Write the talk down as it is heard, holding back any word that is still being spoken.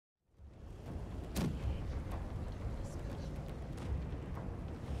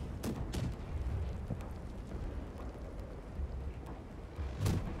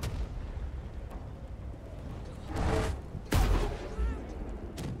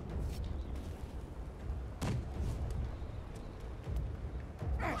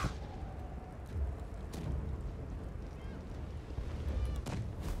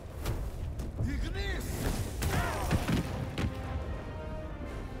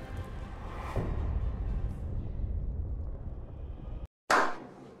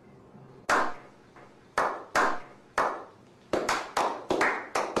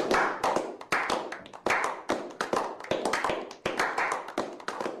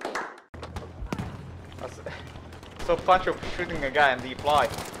So punch of shooting a guy and you fly.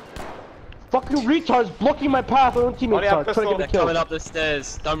 Fucking retards blocking my path. My own teammates are trying to get me They're killed. coming up the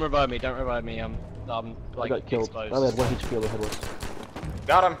stairs. Don't revive me. Don't revive me. I'm I like got killed. exposed. I only had 1 HP on the head once.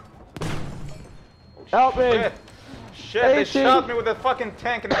 Got him. Help me! Shit, shit they 18. shot me with a fucking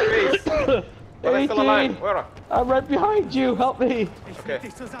tank in the face. But I'm still alive. 18. Where are? I'm right behind you. Help me! Okay.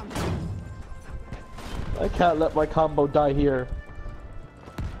 I can't let my combo die here.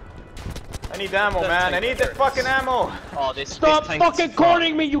 I need ammo, man. I need that fucking ammo. Oh, this Stop tank's fucking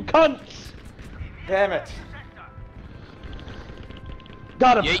cornering me, you cunts! Damn it.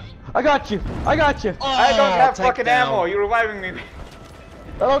 Got him. Yeet. I got you. I got you. Oh, I don't have take fucking down. ammo. You're reviving me.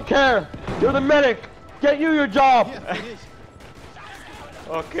 I don't care. You're the medic. Get you your job.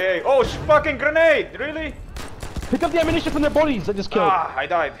 Okay. Oh, fucking grenade. Really? Pick up the ammunition from their bodies I just killed. Ah, I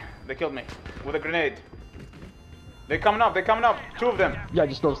died. They killed me with a grenade. They're coming up. They're coming up. 2 of them. Yeah, I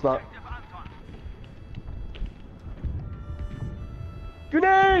just noticed that.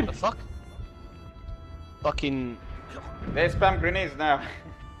 Grenade! The fuck? Fucking. They spam grenades now.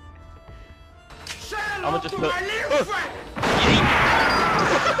 I'ma just put.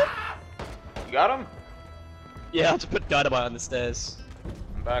 You got him? Yeah, I just put dynamite on the stairs.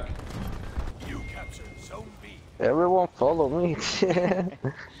 I'm back. Everyone follow me.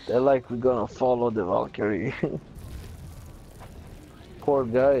 They're like, we're gonna follow the Valkyrie. Poor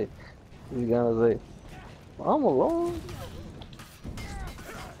guy. He's gonna say, I'm alone.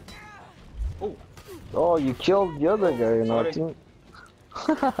 Oh. Oh, you killed the other guy in our team.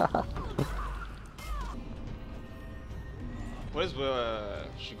 Where's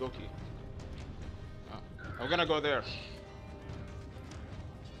Shigoki? Oh, I'm gonna go there.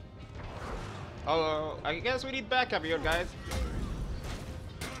 Oh, I guess we need backup here, guys.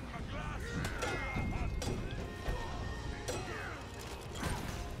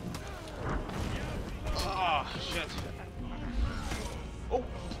 Oh, shit. Oh,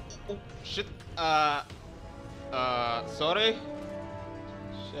 oh, shit. Sorry.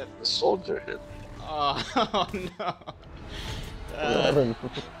 Shit. The soldier hit. Oh, no.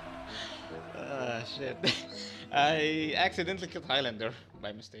 Shit. I accidentally killed Highlander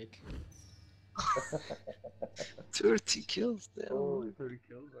by mistake. 30 kills there. Holy 30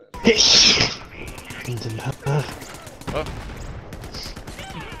 kills.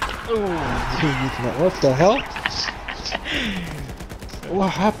 What the hell? What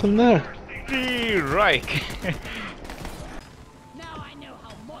happened there? Right. Now I know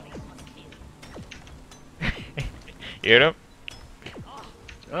how Molly must feel. Hear him?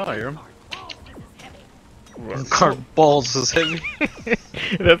 Oh, I hear him. Cart balls is heavy. Cart balls is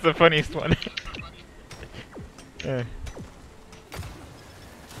heavy. That's the funniest one.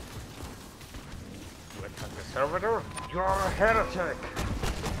 Servitor, you're a heretic.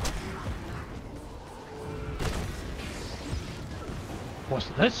 What's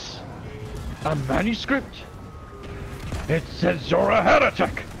this? A manuscript? It says you're a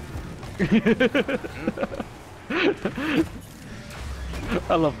heretic!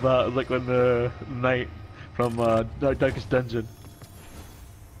 I love that, like when the knight from Darkest Dungeon,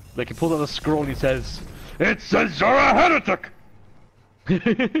 like he pulls out a scroll and he says, it says you're a heretic!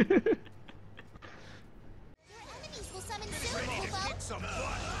 Enemies will summon soon, Kupo.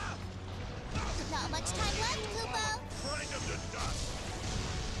 Not much time left, Kupo.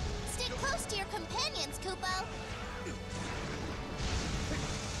 Stick close to your companions, Kupo.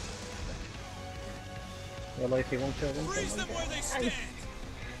 Well, if you won't kill them, Freeze them where they stand!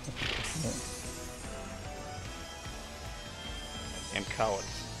 Damn cowards.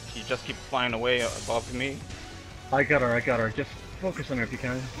 She just keep flying away above me. I got her. Just focus on her if you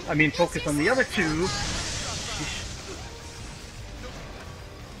can. I mean, focus on the other two. Stick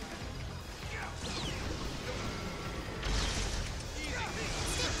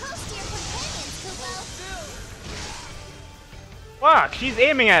close to your companions, Kupo. Fuck, she's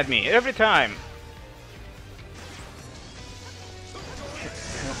aiming at me every time.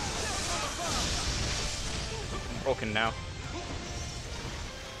 I'm broken now.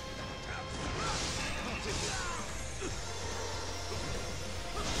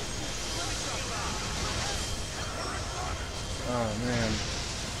 Oh man.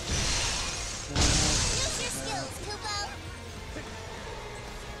 Use your skills, Kupo.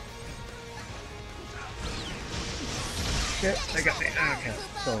 Shit, I got the. Okay,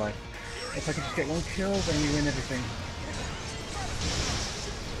 still alive. If I can just get 1 kill, then you win everything.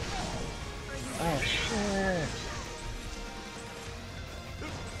 Oh shit.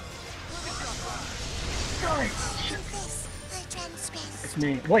 Guys, shit. This, I transgress. It's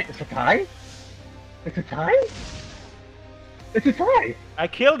me. Wait, it's a tie? It's a tie? It's a tie! I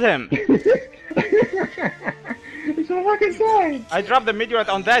killed him. You so fucking side! I dropped the meteorite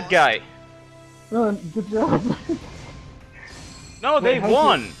on that guy. No, good job. No, they how's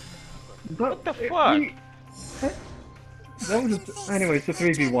won. What the fuck? That was anyway, it's a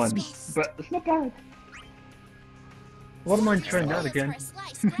 3v1, but it's not bad. What am I trying that again?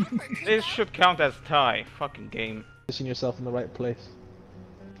 This should count as tie. Fucking game. Position yourself in the right place.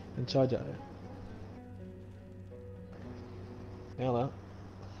 And charge at it. Yeah, that.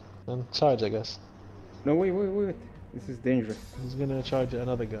 And charge, I guess. No, wait. This is dangerous. He's gonna charge at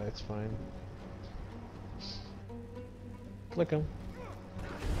another guy, it's fine. Click him.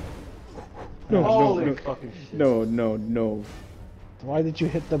 No, Holy no, fucking shit. no. Why did you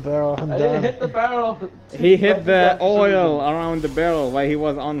hit the barrel? I'm I done. didn't hit the barrel of the... He hit the oil around the barrel while he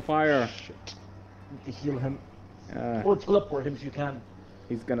was on fire. Shit. To heal him. Uh, Oh, teleport him if you can.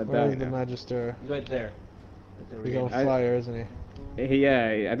 he's gonna Where die is the now. Magister? He's right there. He's on fire, isn't he?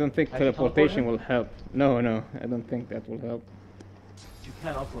 Yeah, I don't think Have you teleportation teleported? will help. No, I don't think that will help. You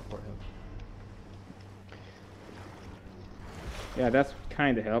cannot teleport him. Yeah, that's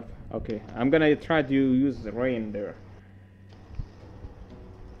kind of help. Okay, I'm gonna try to use the rain there.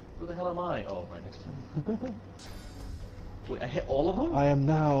 Who the hell am I? Oh, right next to him. Wait, I hit all of them? I am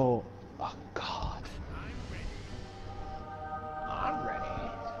now... Oh, God. I'm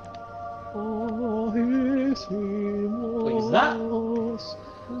ready. Oh, his Wait, is that?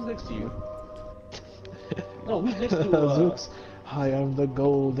 Who's next to you? No, who's next to Zooks. I am the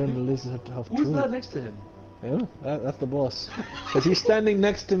golden lizard of Who's truth. that next to him? Yeah, that's the boss. Because he's standing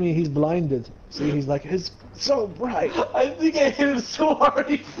next to me, he's blinded. See, he's like, it's so bright. I think I hit him so hard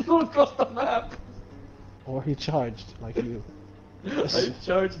he flew across the map. Or he charged, like you. I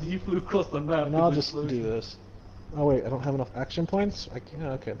charged and he flew across the map. And I'll just do this. Oh wait, I don't have enough action points?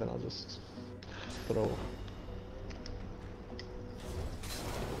 Yeah, okay, then I'll just throw.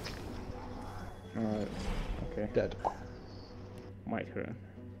 Okay, Dead. my turn.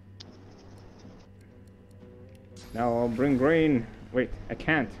 Now I'll bring rain. Wait, I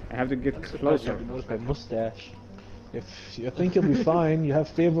can't. I have to get closer. My mustache. If you think you'll be fine, you have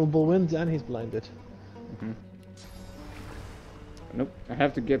favorable winds and he's blinded. Nope, I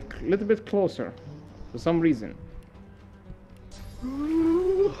have to get a little bit closer. For some reason.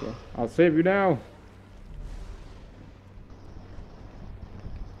 Okay, I'll save you now.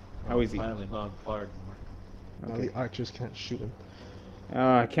 How is he? Finally not fired more. Now the archers can't shoot him.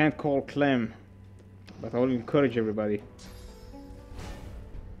 I can't call Clem, but I'll encourage everybody.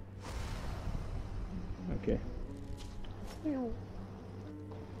 Okay.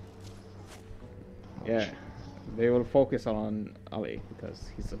 Yeah, they will focus on Ali because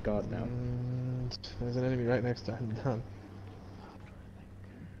he's a god now. And there's an enemy right next to him. Done.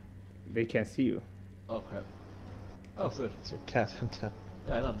 They can't see you. Oh crap. Oh good. It's your cat.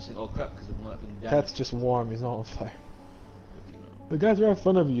 Yeah, I know, I'm saying oh crap because I'm not being damaged. Cat's just warm, he's not on fire. The guys are in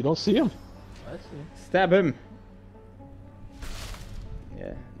front of you, you don't see him? I see. Stab him!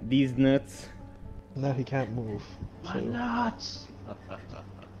 Yeah, these nuts. Now he can't move. My nuts!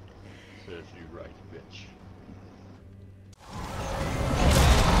 Says you right, bitch.